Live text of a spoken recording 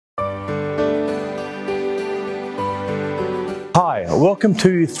Hi, welcome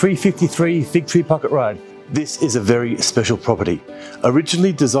to 353 Fig Tree Pocket Road. This is a very special property,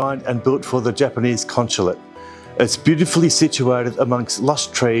 originally designed and built for the Japanese consulate. It's beautifully situated amongst lush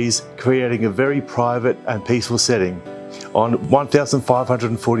trees, creating a very private and peaceful setting on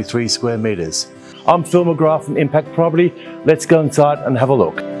 1,543 square metres. I'm Phil McGrath from Impact Property. Let's go inside and have a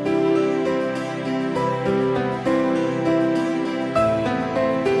look.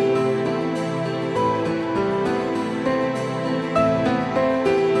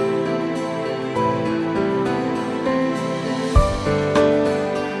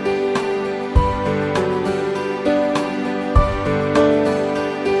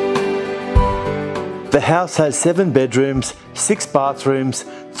 The house has 7 bedrooms, 6 bathrooms,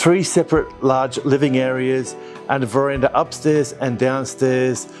 3 separate large living areas and a veranda upstairs and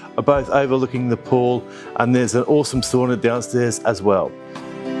downstairs, both overlooking the pool, and there's an awesome sauna downstairs as well.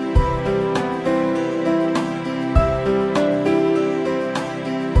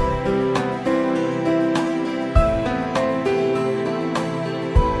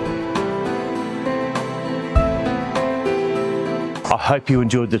 I hope you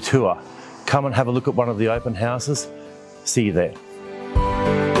enjoyed the tour. Come and have a look at one of the open houses. See you there.